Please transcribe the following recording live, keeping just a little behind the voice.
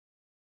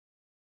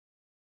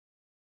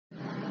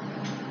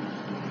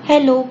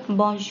Hello,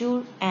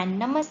 bonjour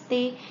and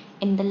namaste.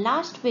 In the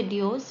last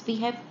videos, we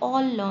have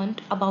all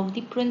learned about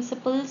the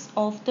principles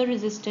of the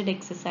resisted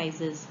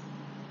exercises.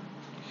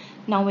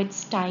 Now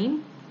it's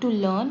time to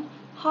learn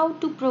how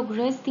to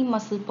progress the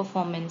muscle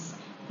performance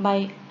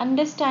by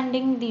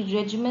understanding the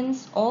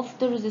regimens of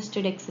the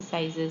resisted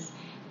exercises,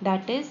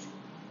 that is,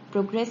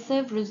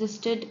 progressive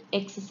resisted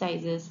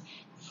exercises.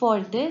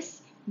 For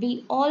this,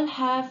 we all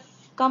have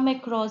come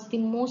across the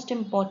most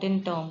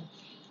important term,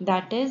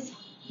 that is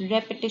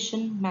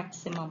repetition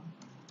maximum.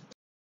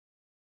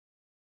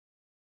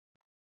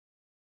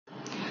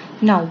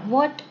 Now,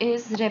 what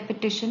is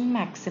repetition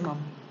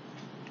maximum?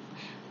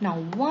 Now,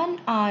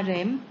 1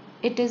 RM,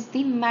 it is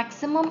the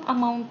maximum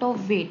amount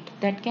of weight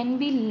that can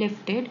be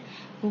lifted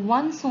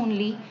once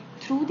only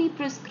through the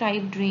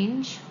prescribed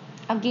range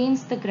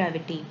against the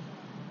gravity.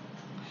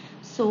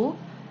 So,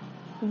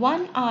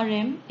 1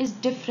 RM is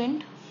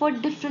different for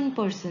different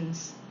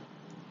persons.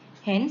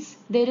 Hence,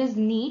 there is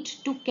need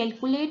to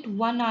calculate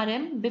 1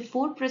 RM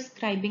before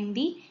prescribing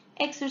the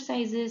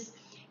exercises.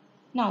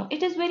 Now,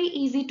 it is very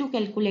easy to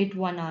calculate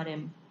 1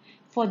 RM.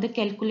 For the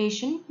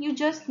calculation, you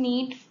just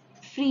need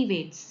free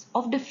weights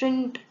of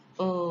different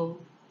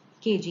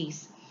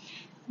kgs.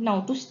 Now,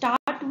 to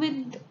start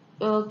with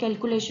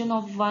calculation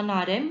of 1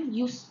 RM,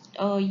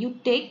 you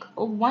take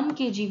a 1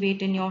 kg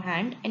weight in your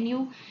hand and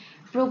you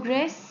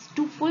progress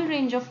to full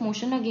range of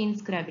motion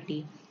against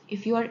gravity.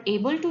 If you are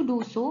able to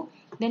do so,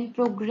 then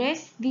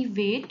progress the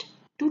weight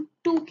to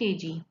 2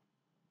 kg.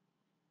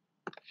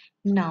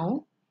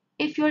 Now,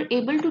 if you are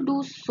able to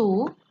do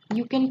so,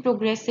 you can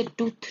progress it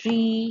to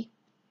 3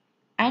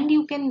 and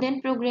you can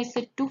then progress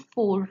it to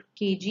 4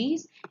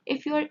 kgs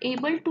if you are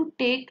able to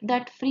take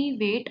that free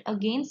weight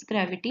against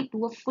gravity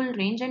to a full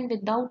range and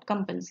without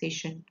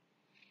compensation.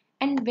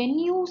 And when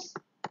you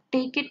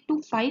take it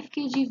to 5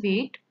 kg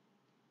weight,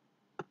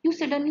 you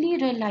suddenly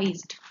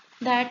realized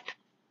that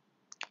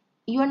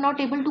you are not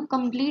able to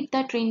complete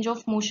that range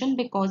of motion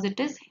because it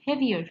is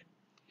heavier.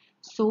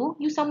 So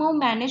you somehow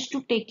manage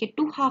to take it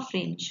to half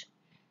range.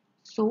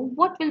 So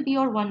what will be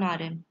your 1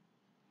 RM?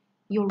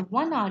 Your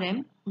 1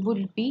 RM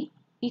will be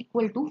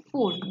equal to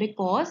 4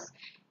 because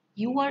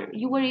you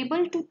were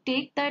able to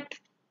take that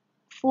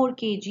 4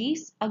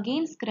 kgs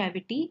against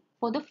gravity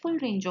for the full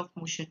range of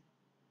motion.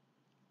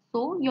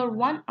 So your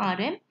 1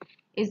 RM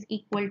is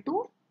equal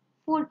to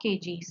 4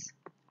 kgs.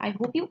 I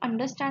hope you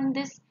understand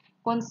this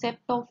concept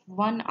of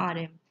 1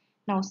 RM.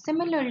 Now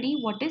similarly,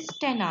 what is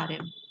 10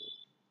 RM?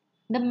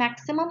 The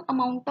maximum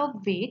amount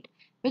of weight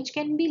which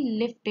can be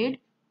lifted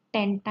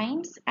 10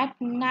 times at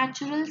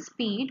natural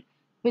speed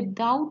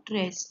without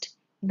rest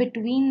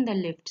between the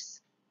lifts.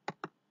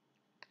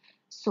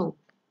 So,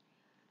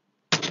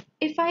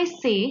 if I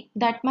say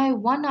that my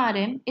 1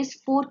 RM is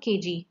 4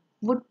 kg,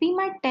 would be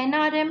my 10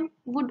 RM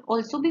would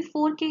also be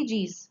 4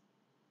 kgs?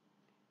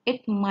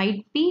 It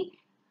might be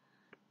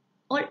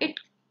or it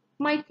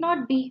might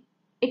not be.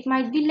 It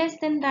might be less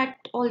than that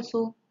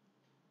also.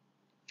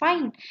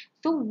 Fine.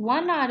 So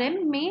 1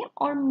 RM may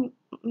or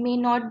may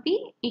not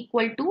be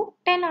equal to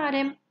 10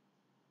 RM.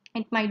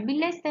 It might be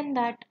less than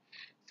that.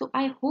 So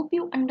I hope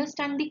you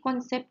understand the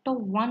concept of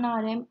 1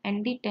 RM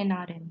and the 10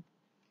 RM.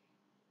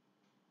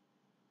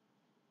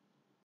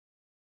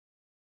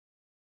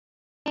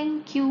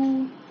 Thank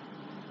you.